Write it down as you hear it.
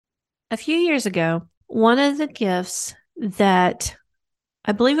A few years ago, one of the gifts that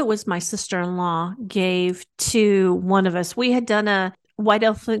I believe it was my sister in law gave to one of us, we had done a white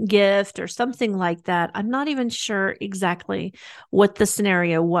elephant gift or something like that. I'm not even sure exactly what the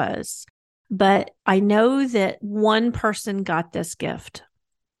scenario was, but I know that one person got this gift.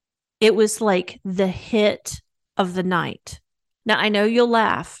 It was like the hit of the night. Now, I know you'll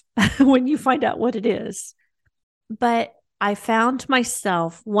laugh when you find out what it is, but I found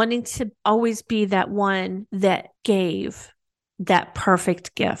myself wanting to always be that one that gave that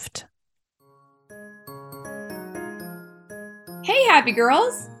perfect gift. Hey, happy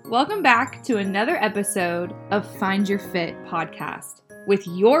girls! Welcome back to another episode of Find Your Fit podcast with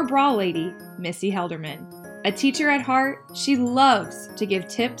your bra lady, Missy Helderman. A teacher at heart, she loves to give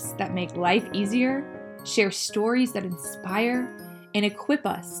tips that make life easier, share stories that inspire, and equip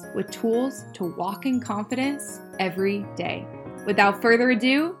us with tools to walk in confidence every day. Without further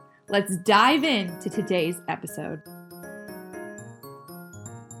ado, let's dive into today's episode.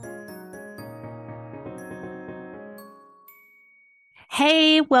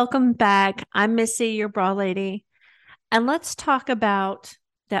 Hey, welcome back. I'm Missy, your bra lady. And let's talk about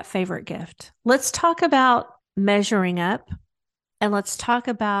that favorite gift. Let's talk about measuring up and let's talk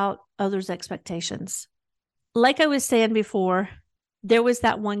about others' expectations. Like I was saying before, there was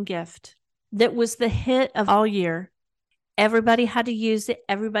that one gift that was the hit of all year. Everybody had to use it,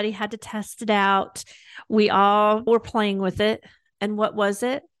 everybody had to test it out. We all were playing with it. And what was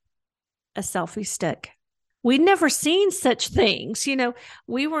it? A selfie stick. We'd never seen such things.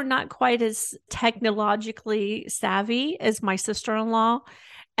 We were not quite as technologically savvy as my sister in law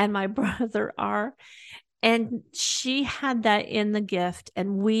and my brother are. And she had that in the gift,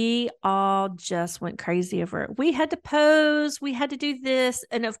 and we all just went crazy over it. We had to pose, we had to do this.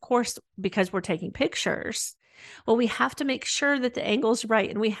 And of course, because we're taking pictures, well, we have to make sure that the angle's right.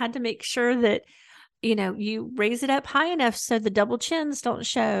 And we had to make sure that you raise it up high enough so the double chins don't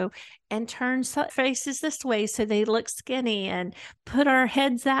show, and turn faces this way so they look skinny, and put our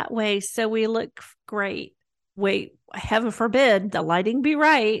heads that way so we look great. Wait, heaven forbid the lighting be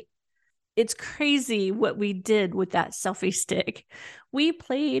right. It's crazy what we did with that selfie stick. We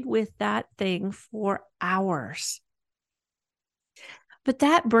played with that thing for hours. But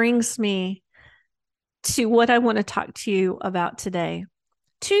that brings me to what I want to talk to you about today.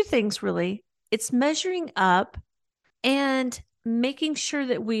 Two things, really. It's measuring up and making sure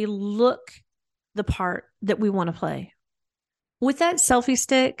that we look the part that we want to play. With that selfie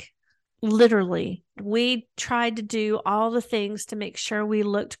stick, literally, we tried to do all the things to make sure we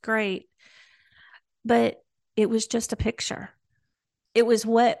looked great, but it was just a picture. It was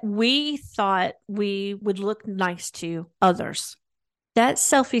what we thought we would look nice to others. That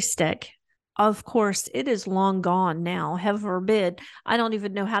selfie stick, of course, it is long gone now. Heaven forbid. I don't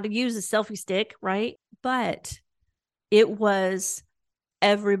even know how to use a selfie stick, right? But it was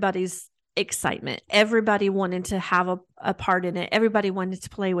everybody's excitement. Everybody wanted to have a part in it. Everybody wanted to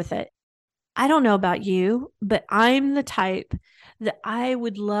play with it. I don't know about you, but I'm the type that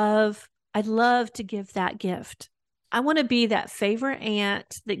I'd love to give that gift. I want to be that favorite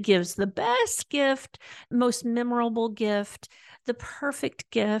aunt that gives the best gift, most memorable gift, the perfect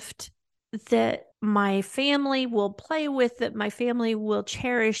gift that my family will play with, that my family will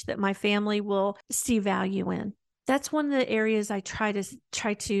cherish, that my family will see value in. That's one of the areas I try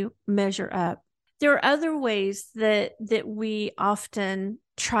to measure up. There are other ways that we often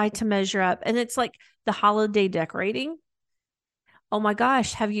try to measure up, and it's like the holiday decorating. Oh my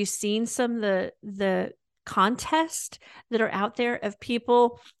gosh, have you seen some of the contests that are out there of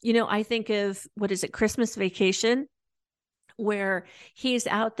people? I think of, what is it, Christmas Vacation, where he's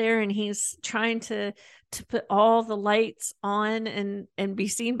out there and he's trying to put all the lights on and be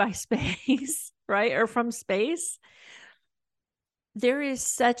seen by space, right? Or from space. There is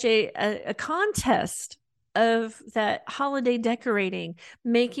such a contest of that holiday decorating,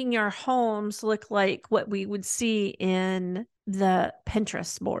 making our homes look like what we would see in the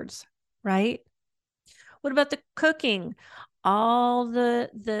Pinterest boards, right? What about the cooking? All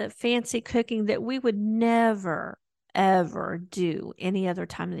the fancy cooking that we would never, ever do any other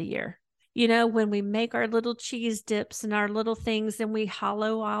time of the year. When we make our little cheese dips and our little things, and we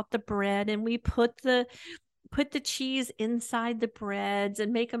hollow out the bread and we put the cheese inside the breads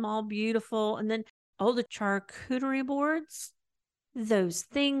and make them all beautiful. And then, the charcuterie boards, those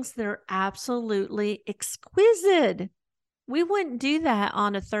things, they're absolutely exquisite. We wouldn't do that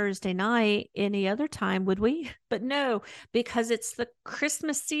on a Thursday night any other time, would we? But no, because it's the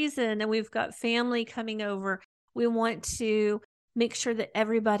Christmas season and we've got family coming over. We want to make sure that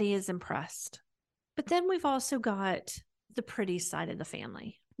everybody is impressed. But then we've also got the pretty side of the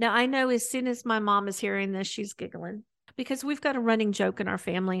family. Now, I know as soon as my mom is hearing this, she's giggling because we've got a running joke in our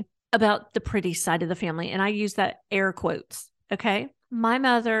family about the pretty side of the family. And I use that air quotes. Okay. My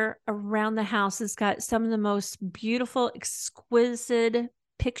mother around the house has got some of the most beautiful, exquisite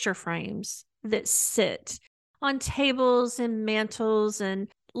picture frames that sit on tables and mantles and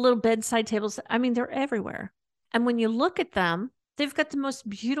little bedside tables. I mean, they're everywhere. And when you look at them, they've got the most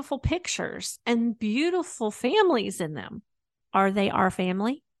beautiful pictures and beautiful families in them. Are they our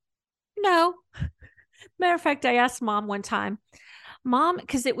family? No. Matter of fact, I asked mom one time, Mom,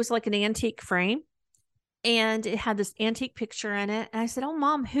 because it was like an antique frame and it had this antique picture in it. And I said, Oh,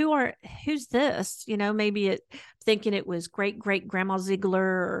 Mom, who's this? Maybe thinking it was great grandma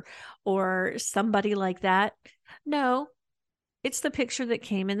Ziegler or somebody like that. No, it's the picture that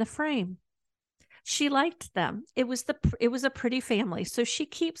came in the frame. She liked them. It was a pretty family. So she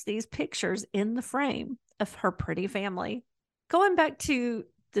keeps these pictures in the frame of her pretty family. Going back to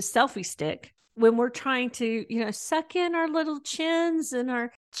the selfie stick, when we're trying to, suck in our little chins and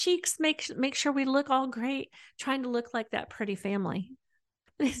our cheeks, make sure we look all great, trying to look like that pretty family.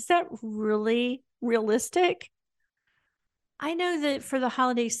 Is that really realistic? I know that for the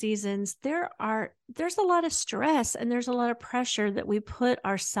holiday seasons, there's a lot of stress and there's a lot of pressure that we put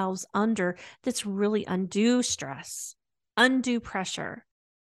ourselves under that's really undue stress, undue pressure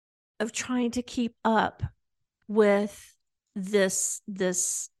of trying to keep up with this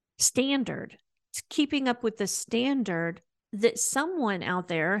standard, keeping up with the standard that someone out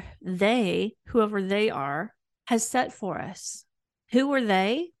there, whoever they are, has set for us. Who are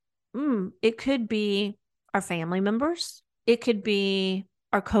they? It could be our family members. It could be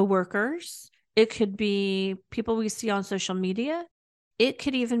our coworkers. It could be people we see on social media. It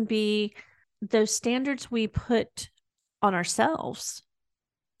could even be those standards we put on ourselves.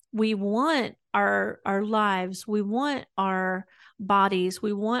 We want our lives, we want our bodies,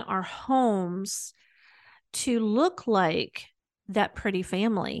 we want our homes to look like that pretty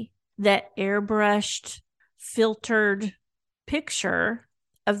family, that airbrushed, filtered picture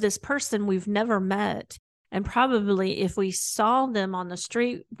of this person we've never met. And probably if we saw them on the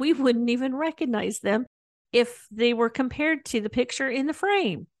street, we wouldn't even recognize them if they were compared to the picture in the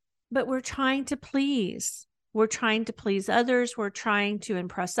frame. But we're trying to please. We're trying to please others. We're trying to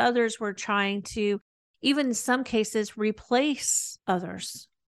impress others. We're trying to, even in some cases, replace others.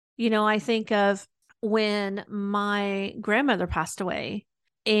 I think of when my grandmother passed away,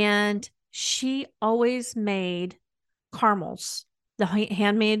 and she always made caramels, the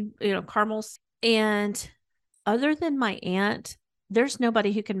handmade, caramels. And other than my aunt, there's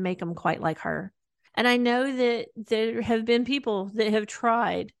nobody who can make them quite like her. And I know that there have been people that have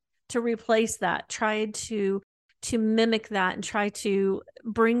tried to replace that, tried to mimic that and try to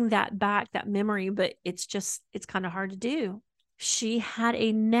bring that back, that memory, but it's kind of hard to do. She had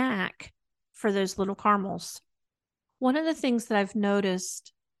a knack for those little caramels. One of the things that I've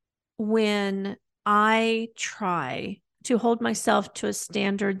noticed when I try to hold myself to a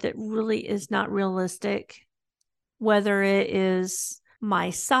standard that really is not realistic, whether it is my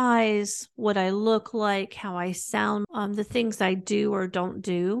size, what I look like, how I sound, the things I do or don't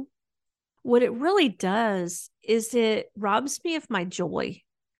do, what it really does is it robs me of my joy.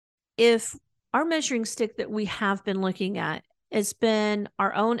 If our measuring stick that we have been looking at has been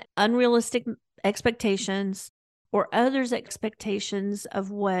our own unrealistic expectations or others' expectations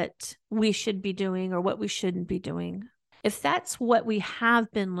of what we should be doing or what we shouldn't be doing, if that's what we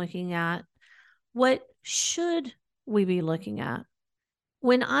have been looking at, what should we be looking at?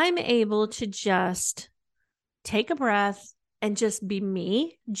 When I'm able to just take a breath and just be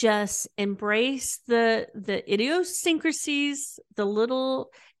me, just embrace the idiosyncrasies, the little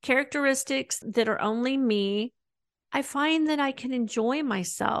characteristics that are only me, I find that I can enjoy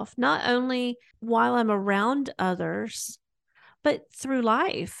myself, not only while I'm around others, but through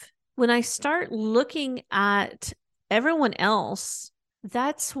life. When I start looking at everyone else,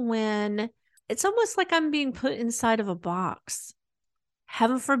 that's when it's almost like I'm being put inside of a box.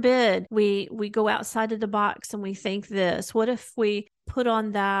 Heaven forbid we go outside of the box and we think this. What if we put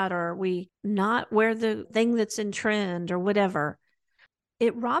on that, or we not wear the thing that's in trend or whatever?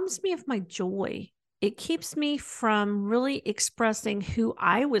 It robs me of my joy. It keeps me from really expressing who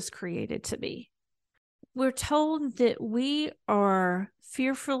I was created to be. We're told that we are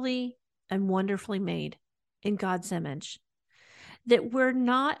fearfully and wonderfully made in God's image, that we're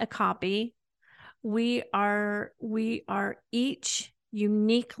not a copy. We are each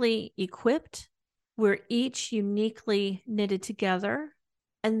uniquely equipped. We're each uniquely knitted together.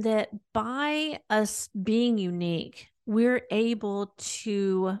 And that by us being unique, we're able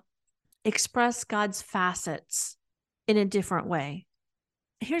to express God's facets in a different way.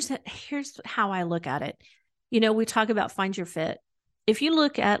 here's how I look at it. We talk about find your fit. If you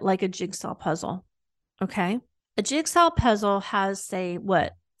look at like a jigsaw puzzle, okay, a jigsaw puzzle has, say,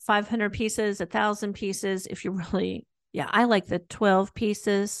 what, 500 pieces, 1,000 pieces. If you really, I like the 12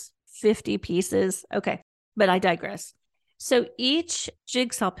 pieces, 50 pieces. Okay, but I digress. So each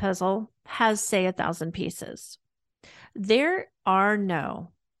jigsaw puzzle has, say, 1,000 pieces. There are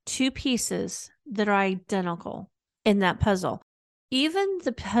no two pieces that are identical in that puzzle. Even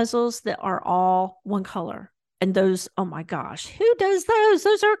the puzzles that are all one color, and those, oh my gosh, who does those?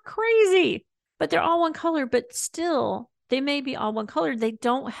 Those are crazy. But they're all one color, but still, they may be all one color. They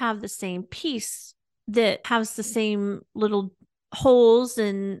don't have the same piece that has the same little holes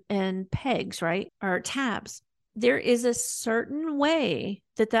and pegs, right? Or tabs. There is a certain way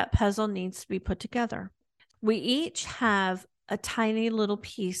that puzzle needs to be put together. We each have a tiny little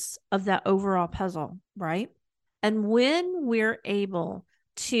piece of that overall puzzle, right? And when we're able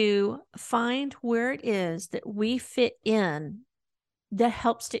to find where it is that we fit in, that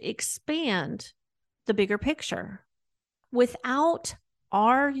helps to expand the bigger picture. Without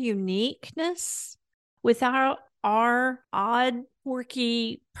our uniqueness, without our odd,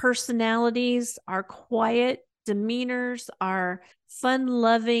 quirky personalities, our quiet demeanors, our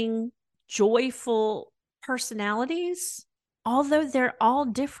fun-loving, joyful personalities, although they're all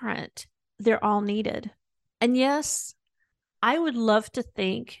different, they're all needed. And yes, I would love to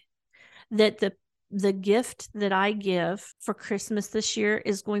think that the gift that I give for Christmas this year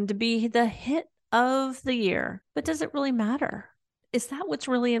is going to be the hit of the year. But does it really matter? Is that what's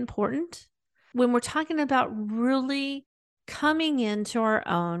really important? When we're talking about really coming into our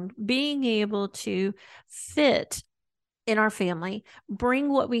own, being able to fit in our family,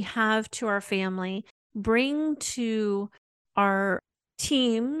 bring what we have to our family, bring to our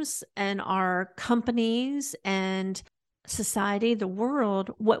teams and our companies and society, the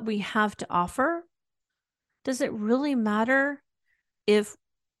world, what we have to offer. Does it really matter if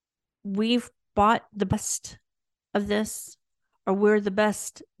we've bought the best of this, or we're the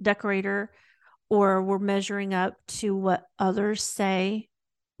best decorator, or we're measuring up to what others say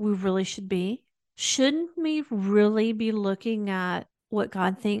we really should be? Shouldn't we really be looking at what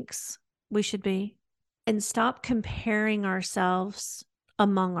God thinks we should be and stop comparing ourselves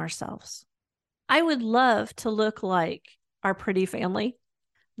among ourselves? I would love to look like our pretty family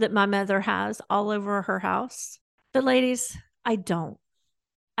that my mother has all over her house. But ladies, I don't.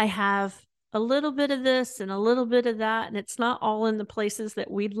 I have a little bit of this and a little bit of that, and it's not all in the places that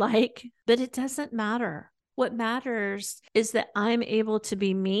we'd like, but it doesn't matter. What matters is that I'm able to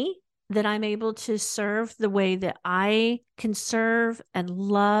be me, that I'm able to serve the way that I can serve and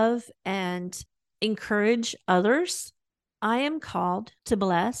love and encourage others. I am called to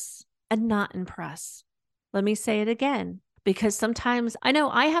bless and not impress. Let me say it again, because sometimes I know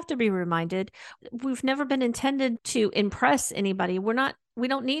I have to be reminded we've never been intended to impress anybody. We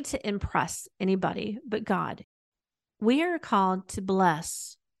don't need to impress anybody but God. We are called to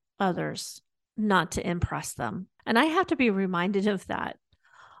bless others, not to impress them. And I have to be reminded of that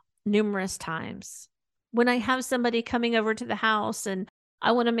numerous times. When I have somebody coming over to the house and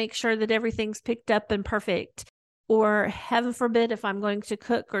I want to make sure that everything's picked up and perfect, or heaven forbid, if I'm going to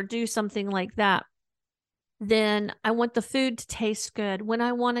cook or do something like that, then I want the food to taste good. When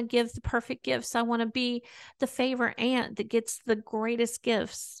I want to give the perfect gifts, I want to be the favorite aunt that gets the greatest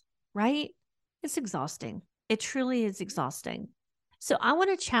gifts, right? It's exhausting. It truly is exhausting. So I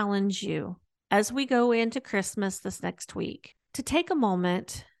want to challenge you as we go into Christmas this next week to take a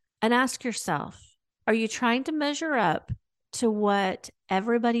moment and ask yourself, are you trying to measure up to what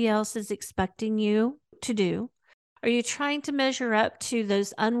everybody else is expecting you to do? Are you trying to measure up to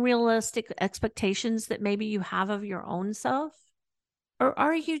those unrealistic expectations that maybe you have of your own self? Or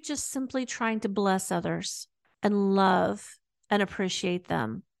are you just simply trying to bless others and love and appreciate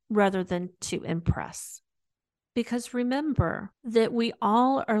them rather than to impress? Because remember that we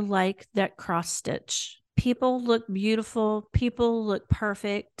all are like that cross stitch. People look beautiful, people look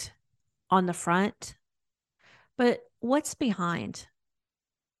perfect on the front, but what's behind?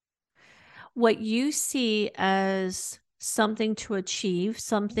 What you see as something to achieve,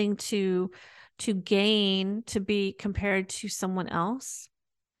 something to gain, to be compared to someone else,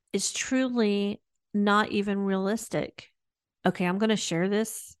 is truly not even realistic. Okay, I'm going to share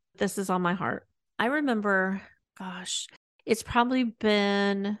this. This is on my heart. I remember, gosh, it's probably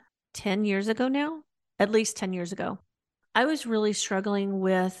been 10 years ago now, at least 10 years ago. I was really struggling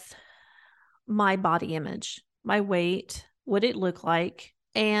with my body image, my weight, what it looked like.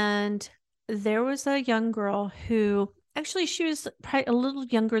 And there was a young girl who, actually, she was probably a little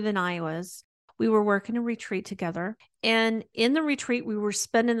younger than I was. We were working a retreat together. And in the retreat, we were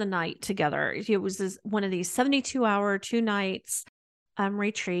spending the night together. It was one of these 72-hour, 2 nights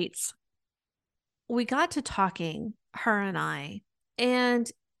retreats. We got to talking, her and I, and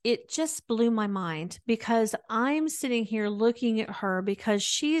it just blew my mind because I'm sitting here looking at her because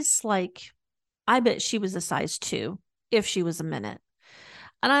she's like, I bet she was a size 2 if she was a minute.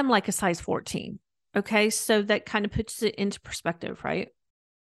 And I'm like a size 14. Okay. So that kind of puts it into perspective, right?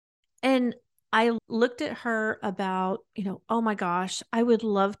 And I looked at her about, oh my gosh, I would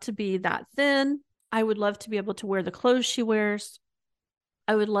love to be that thin. I would love to be able to wear the clothes she wears.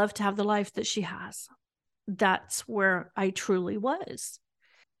 I would love to have the life that she has. That's where I truly was.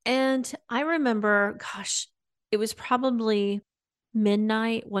 And I remember, gosh, it was probably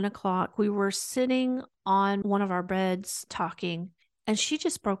midnight, 1:00. We were sitting on one of our beds talking, and she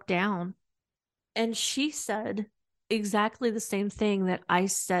just broke down. And she said exactly the same thing that I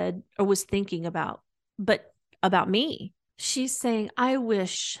said or was thinking about, but about me. She's saying, I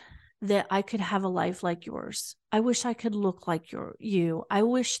wish that I could have a life like yours. I wish I could look like you. I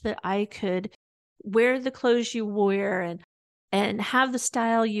wish that I could wear the clothes you wear and have the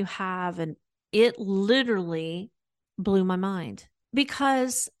style you have. And it literally blew my mind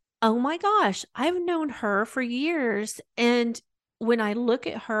because, oh my gosh, I've known her for years. And when I look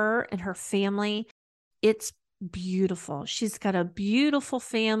at her and her family, it's beautiful. She's got a beautiful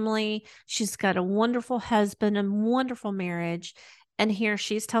family. She's got a wonderful husband and wonderful marriage. And here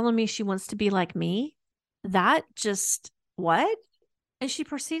she's telling me she wants to be like me. That just, what? And she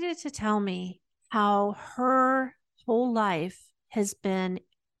proceeded to tell me how her whole life has been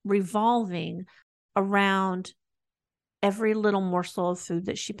revolving around every little morsel of food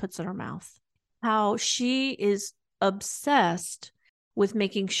that she puts in her mouth. How she is obsessed with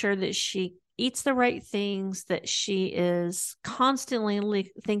making sure that she eats the right things, that she is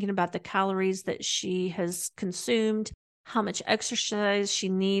constantly thinking about the calories that she has consumed, how much exercise she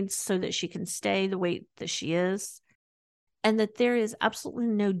needs so that she can stay the weight that she is, and that there is absolutely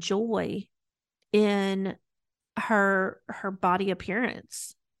no joy in her body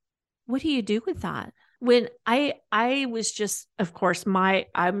appearance. What do you do with that? When I was just, of course,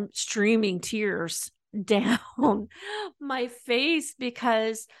 I'm streaming tears down my face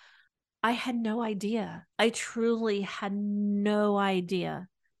because I had no idea. I truly had no idea.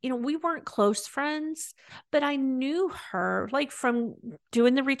 We weren't close friends, but I knew her like from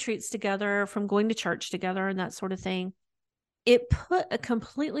doing the retreats together, from going to church together and that sort of thing. It put a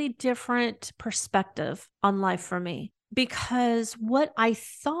completely different perspective on life for me because what I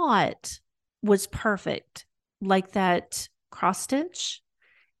thought was perfect, like that cross stitch,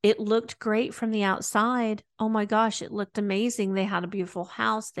 it looked great from the outside. Oh my gosh, it looked amazing. They had a beautiful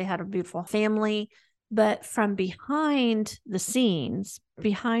house, they had a beautiful family. But from behind the scenes,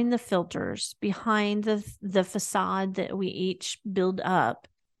 behind the filters, behind the facade that we each build up,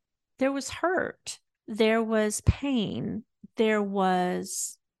 there was hurt, there was pain, there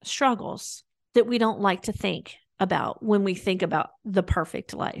was struggles that we don't like to think about when we think about the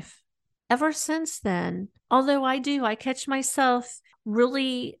perfect life. Ever since then, although I catch myself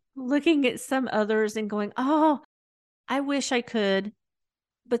really looking at some others and going, oh, I wish I could.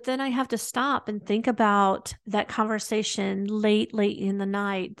 But then I have to stop and think about that conversation late in the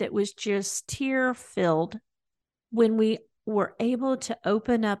night that was just tear filled when we were able to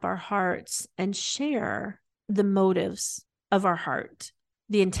open up our hearts and share the motives of our heart,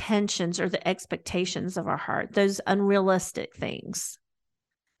 the intentions or the expectations of our heart, those unrealistic things.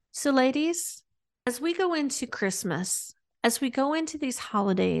 So, ladies, as we go into Christmas, as we go into these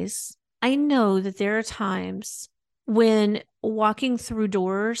holidays, I know that there are times when walking through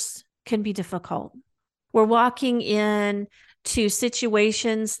doors can be difficult. We're walking in to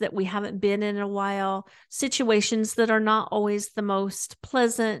situations that we haven't been in a while, situations that are not always the most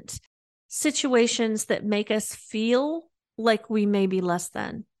pleasant, situations that make us feel like we may be less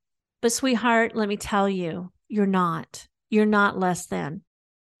than. But sweetheart, let me tell you, you're not. You're not less than.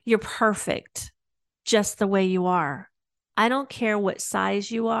 You're perfect just the way you are. I don't care what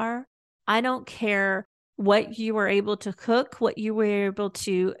size you are. I don't care what you were able to cook, what you were able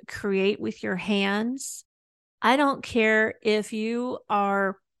to create with your hands. I don't care if you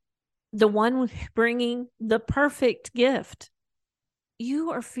are the one bringing the perfect gift.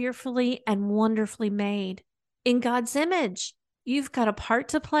 You are fearfully and wonderfully made in God's image. You've got a part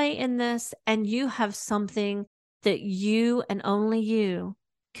to play in this, and you have something that you and only you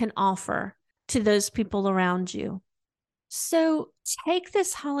can offer to those people around you. So take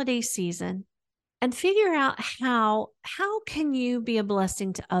this holiday season and figure out how can you be a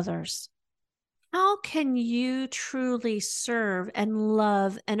blessing to others? How can you truly serve and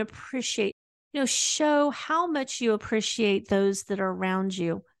love and appreciate Show how much you appreciate those that are around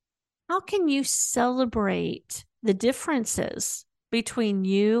you. How can you celebrate the differences between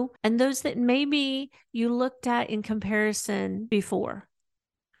you and those that maybe you looked at in comparison before?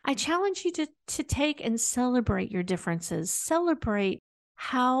 I challenge you to take and celebrate your differences, celebrate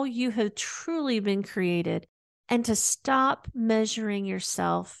how you have truly been created, and to stop measuring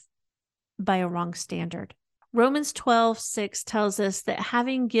yourself by a wrong standard. Romans 12:6 tells us that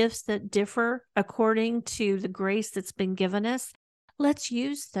having gifts that differ according to the grace that's been given us, let's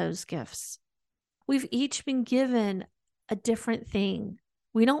use those gifts. We've each been given a different thing.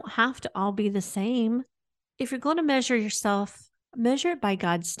 We don't have to all be the same. If you're going to measure yourself, measure it by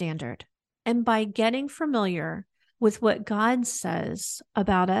God's standard and by getting familiar with what God says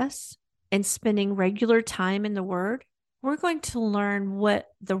about us and spending regular time in the Word. We're going to learn what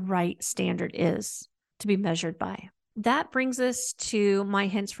the right standard is to be measured by. That brings us to my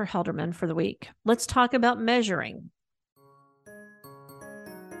hints for Helderman for the week. Let's talk about measuring.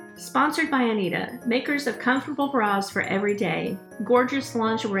 Sponsored by Anita, makers of comfortable bras for every day, gorgeous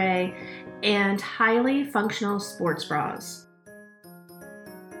lingerie, and highly functional sports bras.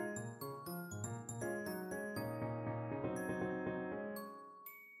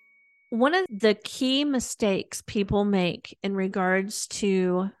 One of the key mistakes people make in regards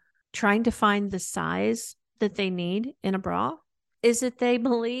to trying to find the size that they need in a bra is that they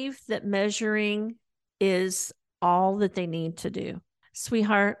believe that measuring is all that they need to do.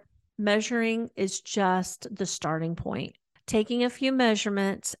 Sweetheart, measuring is just the starting point. Taking a few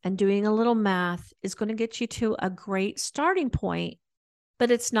measurements and doing a little math is going to get you to a great starting point, but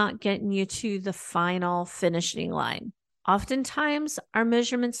it's not getting you to the final finishing line. Oftentimes, our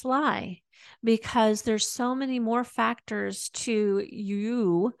measurements lie because there's so many more factors to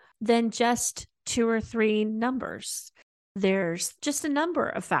you than just 2 or 3 numbers. There's just a number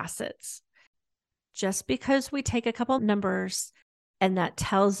of facets. Just because we take a couple of numbers and that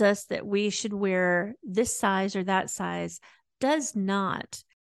tells us that we should wear this size or that size does not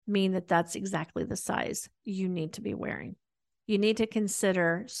mean that that's exactly the size you need to be wearing. You need to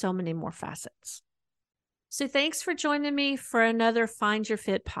consider so many more facets. So thanks for joining me for another Find Your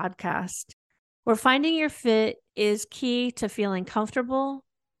Fit podcast, where finding your fit is key to feeling comfortable,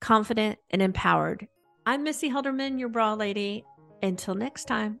 confident, and empowered. I'm Missy Helderman, your bra lady. Until next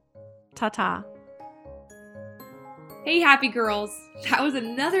time, ta-ta. Hey, happy girls. That was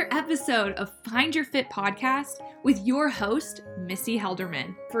another episode of Find Your Fit podcast with your host, Missy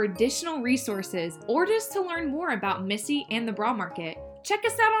Helderman. For additional resources or just to learn more about Missy and the bra market, check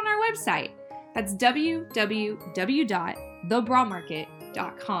us out on our website. That's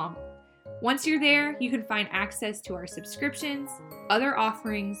www.thebrawmarket.com. Once you're there, you can find access to our subscriptions, other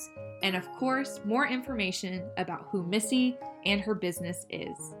offerings, and of course, more information about who Missy and her business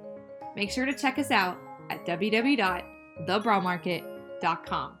is. Make sure to check us out at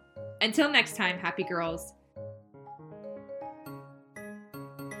www.thebrawmarket.com. Until next time, happy girls.